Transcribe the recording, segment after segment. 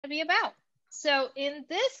be about. So in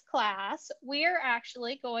this class, we're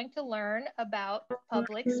actually going to learn about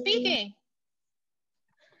public speaking.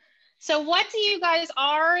 So what do you guys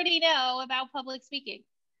already know about public speaking?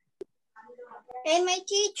 And my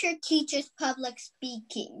teacher teaches public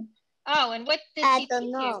speaking. Oh, and what did she teach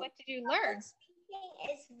you? What did you learn? Public speaking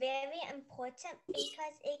is very important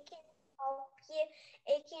because it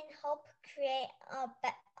can help create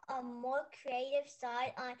a more creative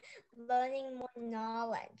side on learning more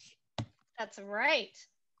knowledge. That's right.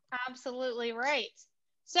 Absolutely right.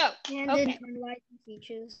 So, and okay. enlighten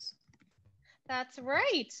teachers. That's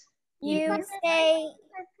right. You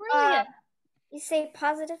say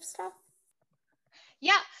positive stuff?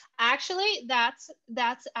 Yeah, actually, that's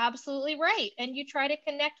absolutely right. And you try to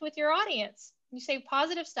connect with your audience. You say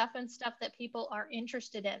positive stuff and stuff that people are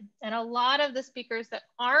interested in. And a lot of the speakers that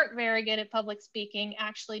aren't very good at public speaking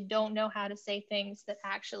actually don't know how to say things that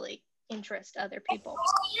actually interest other people.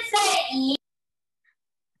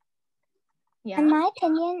 Yeah. In my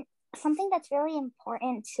opinion, something that's really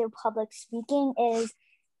important to public speaking is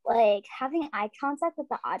like having eye contact with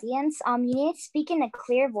the audience. You need to speak in a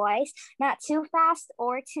clear voice, not too fast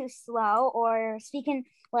or too slow, or speaking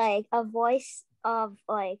like a voice of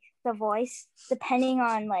like the voice depending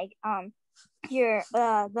on like your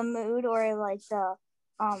the mood or like the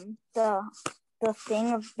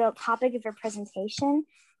thing of the topic of your presentation.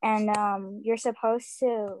 And you're supposed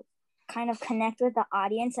to kind of connect with the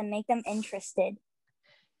audience and make them interested.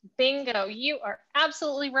 Bingo, you are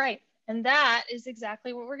absolutely right. And that is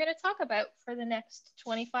exactly what we're going to talk about for the next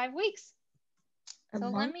 25 weeks. So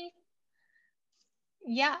let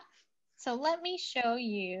me show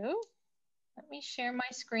you. Let me share my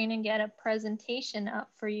screen and get a presentation up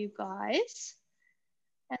for you guys.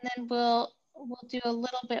 And then we'll do a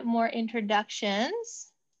little bit more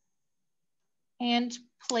introductions and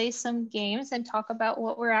play some games and talk about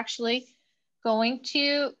what we're actually going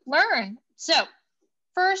to learn. So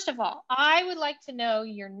first of all, I would like to know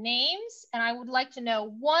your names, and I would like to know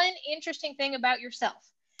one interesting thing about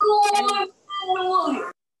yourself.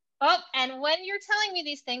 And when you're telling me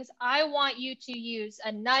these things, I want you to use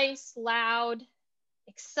a nice, loud,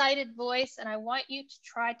 excited voice, and I want you to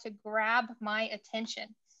try to grab my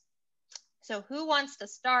attention. So who wants to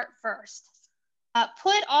start first?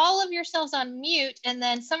 Put all of yourselves on mute, and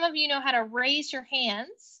then some of you know how to raise your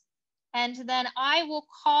hands, and then I will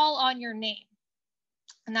call on your name.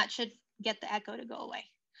 And that should get the echo to go away.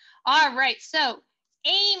 All right, so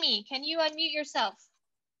Amy, can you unmute yourself?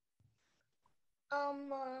 Are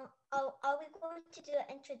we going to do an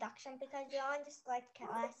introduction because you're on just like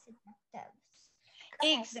class objectives?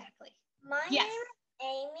 Exactly. My name is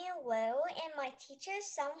Amy Lou, and my teachers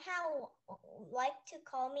somehow like to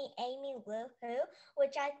call me Amy Lou Who,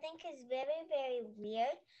 which I think is very, very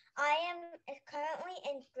weird. I am currently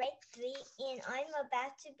in grade 3, and I'm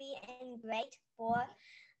about to be in grade 4.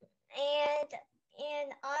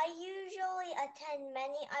 And I usually attend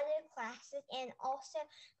many other classes and also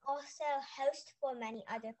host for many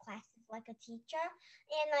other classes like a teacher.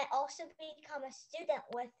 And I also become a student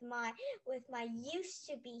with my used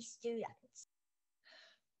to be students.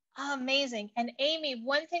 Amazing. And Amy,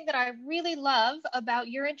 one thing that I really love about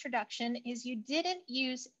your introduction is you didn't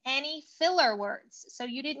use any filler words. So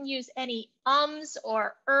you didn't use any ums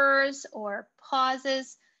or ers or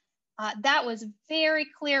pauses. That was very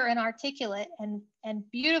clear and articulate and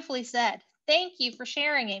beautifully said. Thank you for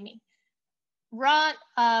sharing, Amy. Roanna,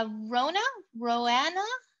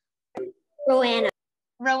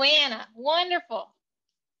 wonderful.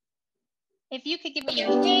 If you could give me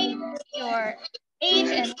your name, your age,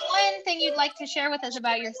 and one thing you'd like to share with us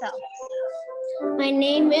about yourself. My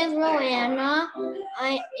name is Roanna.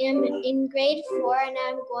 I am in grade 4 and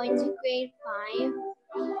I'm going to grade 5.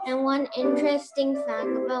 And one interesting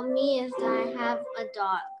fact about me is that I have a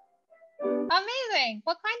dog. Amazing.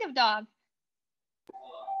 What kind of dog?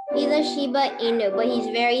 He's a Shiba Inu, but he's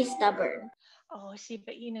very stubborn. Oh,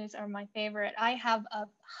 Shiba Inus are my favorite. I have a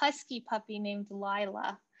husky puppy named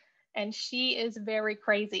Lila, and she is very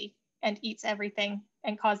crazy and eats everything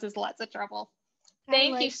and causes lots of trouble.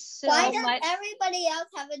 Thank you so much. Why does everybody else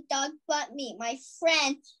have a dog but me? My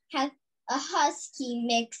friend has a husky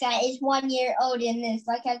mix that is 1 year old and is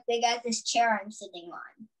like as big as this chair I'm sitting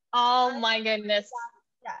on. Oh my goodness.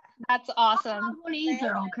 That's awesome.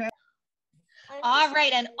 Okay. All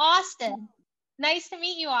right, and Austin. Nice to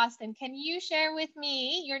meet you, Austin. Can you share with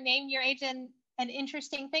me your name, your age, and an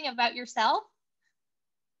interesting thing about yourself?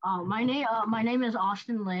 My name is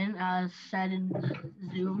Austin Lin, as said in the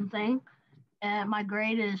Zoom thing. And my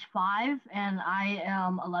grade is 5, and I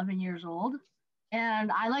am 11 years old.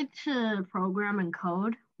 And I like to program and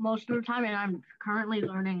code. most of the time, and I'm currently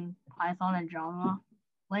learning Python and Java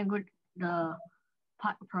language, the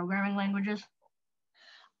programming languages.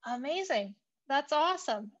 Amazing. That's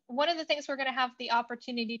awesome. One of the things we're going to have the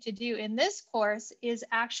opportunity to do in this course is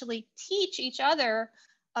actually teach each other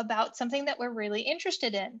about something that we're really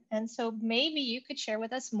interested in. And so maybe you could share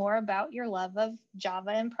with us more about your love of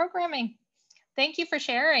Java and programming. Thank you for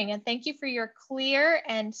sharing, and thank you for your clear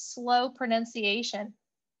and slow pronunciation.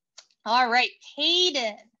 All right,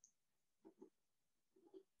 Caden.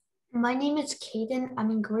 My name is Caden. I'm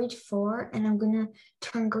in grade 4 and I'm gonna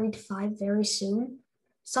turn grade 5 very soon.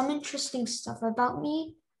 Some interesting stuff about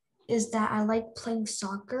me is that I like playing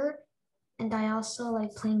soccer and I also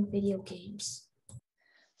like playing video games.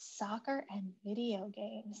 Soccer and video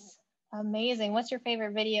games. Amazing. What's your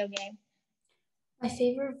favorite video game? My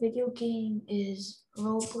favorite video game is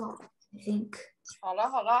Roblox, I think.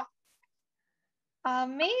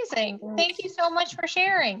 Amazing. Thank you so much for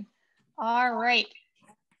sharing. All right.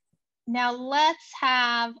 Now let's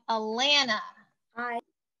have Alana. Hi.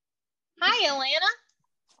 Hi,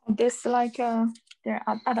 Alana. This is like their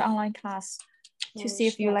other online class to see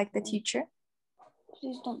if you like the teacher.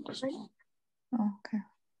 Please don't disturb. Oh, okay.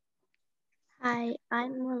 Hi,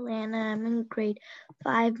 I'm Alana. I'm in grade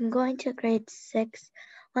 5. I'm going to grade 6.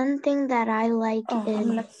 One thing that I like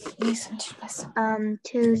is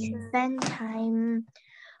to spend time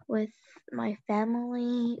with my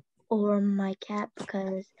family or my cat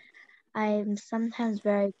because I'm sometimes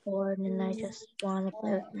very bored and I just want to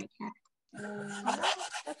play with my cat. Oh,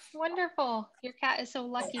 that's wonderful. Your cat is so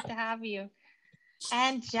lucky to have you.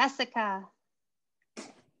 And Jessica.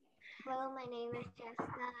 Hello, my name is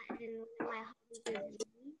Jessica, and one of my hobbies is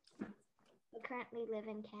reading. I currently live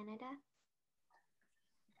in Canada.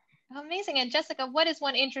 Amazing. And Jessica, what is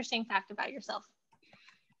one interesting fact about yourself?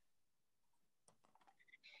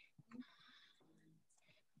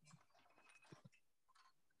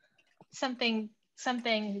 Something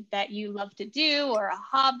that you love to do, or a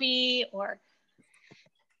hobby, or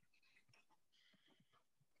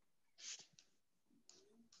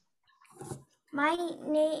my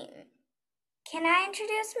name, can I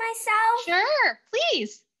introduce myself? Sure,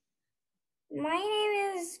 please. My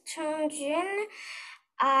name is Chongjin.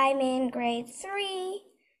 I'm in grade 3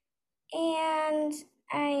 and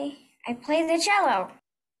I play the cello.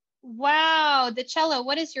 Wow, the cello.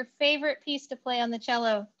 What is your favorite piece to play on the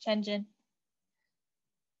cello, Chenjin?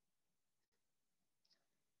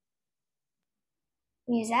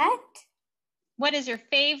 Musette. What is your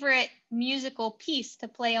favorite musical piece to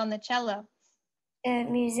play on the cello?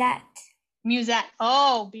 Musette. Musette.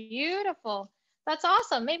 Oh, beautiful. That's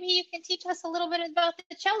awesome. Maybe you can teach us a little bit about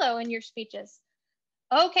the cello in your speeches.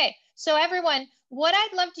 Okay, so everyone, what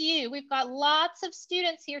I'd love to do, we've got lots of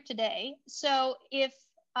students here today. So if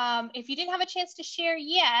you didn't have a chance to share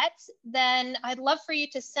yet, then I'd love for you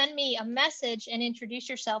to send me a message and introduce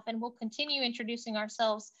yourself, and we'll continue introducing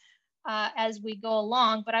ourselves as we go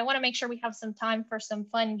along. But I want to make sure we have some time for some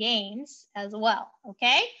fun games as well,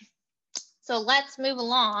 okay? So let's move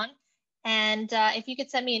along. And if you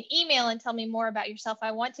could send me an email and tell me more about yourself,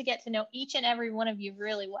 I want to get to know each and every one of you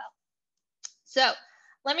really well. So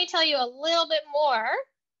let me tell you a little bit more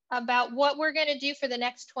about what we're going to do for the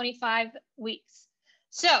next 25 weeks.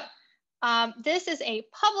 So this is a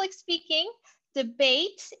public speaking,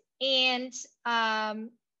 debate, and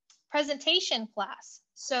presentation class.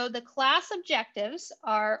 So the class objectives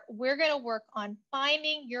are, we're going to work on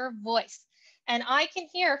finding your voice. And I can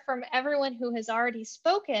hear from everyone who has already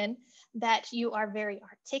spoken that you are very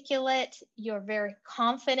articulate, you're very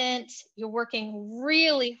confident, you're working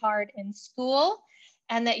really hard in school,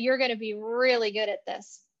 and that you're going to be really good at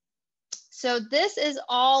this. So this is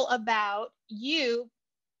all about you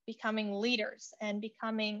becoming leaders and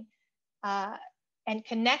becoming and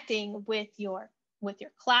connecting with your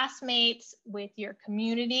classmates, with your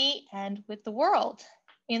community, and with the world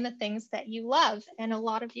in the things that you love. And a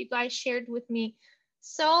lot of you guys shared with me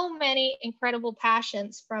so many incredible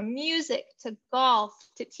passions, from music to golf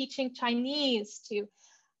to teaching Chinese to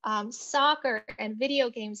soccer and video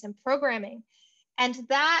games and programming. And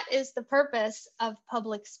that is the purpose of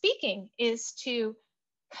public speaking, is to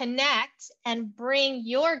connect and bring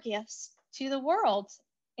your gifts to the world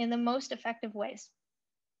in the most effective ways.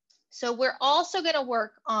 So we're also going to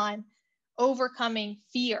work on overcoming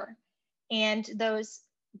fear and those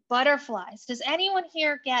butterflies. Does anyone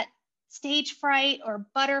here get stage fright or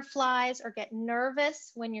butterflies or get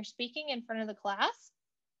nervous when you're speaking in front of the class?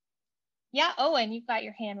 Yeah, Owen, you've got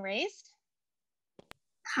your hand raised.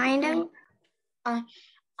 Kind of.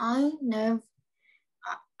 I know.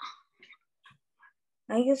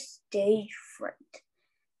 I get stage fright.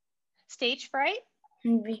 Stage fright?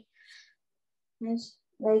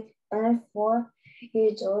 like I'm 4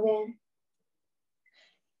 years old and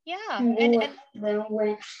yeah, and when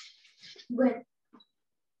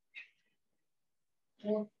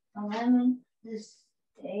I'm on the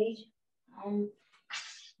stage, I'm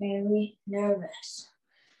very nervous.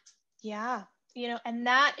 Yeah, and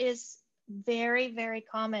that is very, very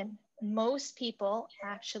common. Most people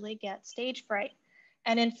actually get stage fright.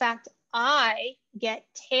 And in fact, I get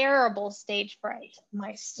terrible stage fright.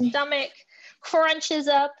 My stomach crunches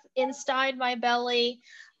up inside my belly.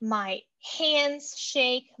 My hands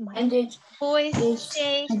shake. My voice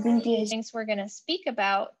shakes. Things we're going to speak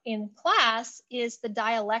about in class is the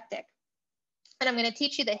dialectic. And I'm going to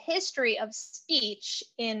teach you the history of speech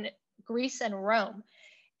in Greece and Rome.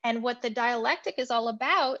 And what the dialectic is all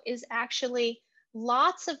about is actually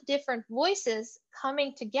lots of different voices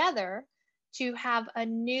coming together to have a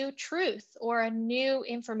new truth or a new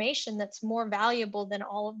information that's more valuable than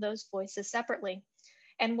all of those voices separately.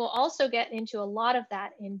 And we'll also get into a lot of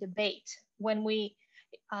that in debate when we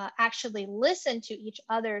actually listen to each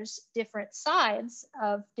other's different sides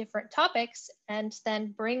of different topics and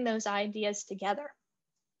then bring those ideas together.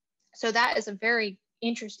 So that is a very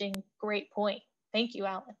interesting, great point. Thank you,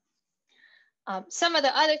 Alan. Some of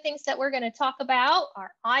the other things that we're going to talk about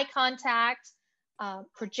are eye contact,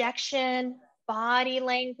 projection, body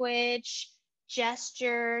language,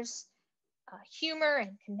 gestures, humor,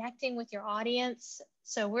 and connecting with your audience.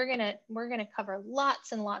 So we're gonna cover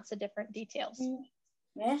lots and lots of different details.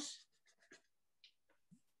 Yes.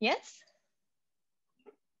 Yes.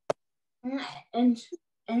 In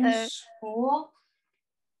school,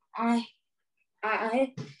 I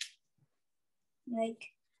like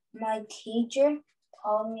my teacher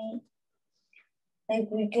told me like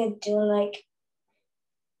we could do like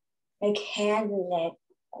hand language,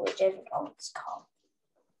 I don't know what it's called.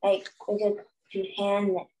 Like we could do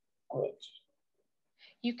hand language.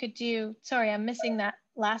 You could do, sorry, I'm missing that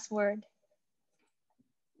last word.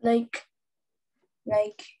 Like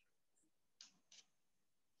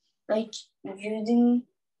using,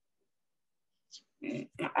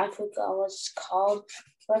 I forgot what it's called,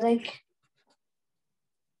 but like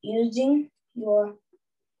using your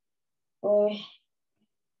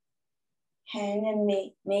hand and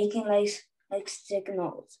making like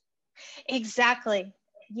signals. Exactly.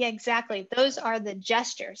 Yeah, exactly. Those are the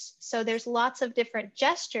gestures. So there's lots of different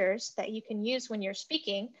gestures that you can use when you're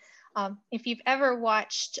speaking. If you've ever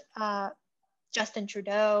watched Justin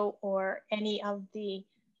Trudeau or any of the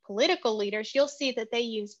political leaders, you'll see that they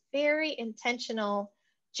use very intentional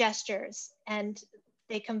gestures and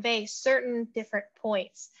they convey certain different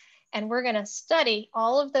points. And we're going to study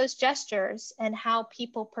all of those gestures and how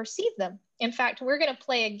people perceive them. In fact, we're going to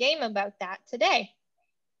play a game about that today.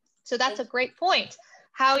 So that's a great point.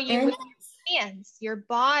 How you move your hands, your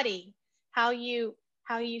body, how you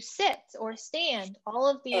sit or stand, all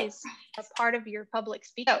of these are part of your public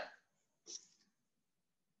speaking.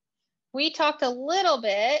 We talked a little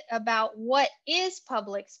bit about what is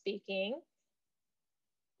public speaking.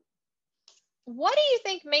 What do you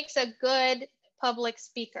think makes a good public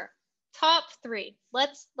speaker? Top 3.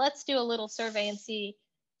 Let's do a little survey and see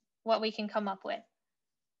what we can come up with.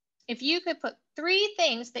 If you could put 3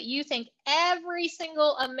 things that you think every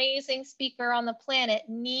single amazing speaker on the planet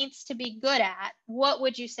needs to be good at, what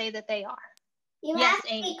would you say that they are? You have to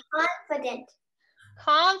be confident.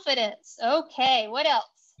 Confidence. Okay, what else?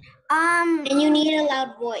 And you need a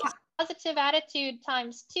loud voice. Positive attitude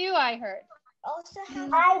 ×2, I heard. Also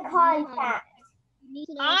have eye contact.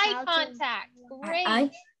 Eye contact. Great.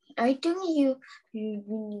 I think you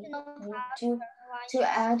need to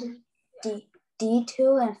add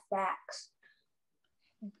D2 and facts.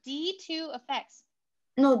 D2 effects.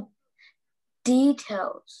 No,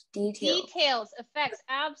 details. Details, effects,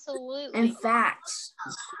 absolutely. And facts.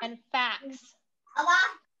 And facts.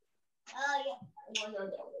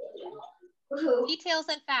 Details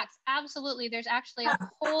and facts, absolutely. There's actually a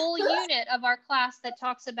whole unit of our class that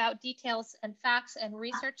talks about details and facts and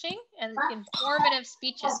researching and informative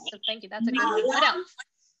speeches. So thank you, that's a good one. What else?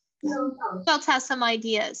 Who else has some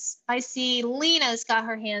ideas? I see Lena's got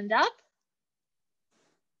her hand up.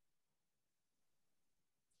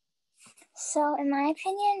 So in my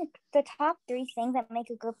opinion, the top 3 things that make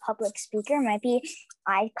a good public speaker might be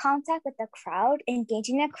eye contact with the crowd,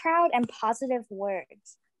 engaging the crowd, and positive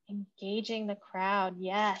words. Engaging the crowd,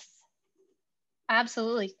 yes.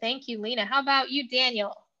 Absolutely. Thank you, Lena. How about you,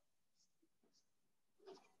 Daniel?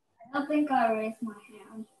 I don't think I raised my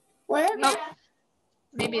hand. What? Oh,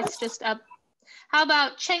 maybe it's just up. How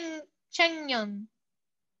about Cheng Young?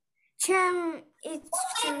 It's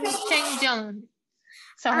Cheng Jung.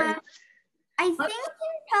 Sorry. I think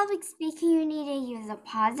in public speaking, you need to use a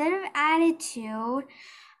positive attitude.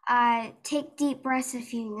 Take deep breaths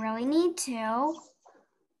if you really need to.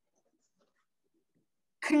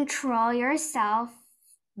 Control yourself.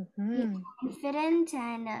 Be confident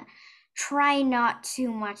and try not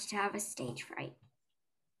too much to have a stage fright.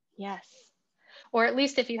 Yes. Or at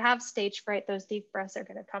least if you have stage fright, those deep breaths are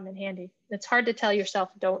going to come in handy. It's hard to tell yourself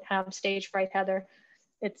don't have stage fright, Heather.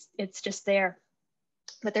 It's just there.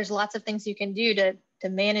 But there's lots of things you can do to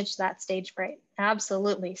manage that stage fright.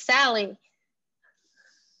 Absolutely. Sally.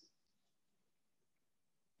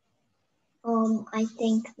 I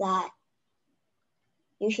think that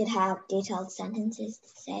you should have detailed sentences to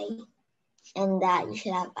say, and that you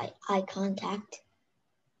should have eye contact,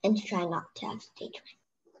 and to try not to have stage fright.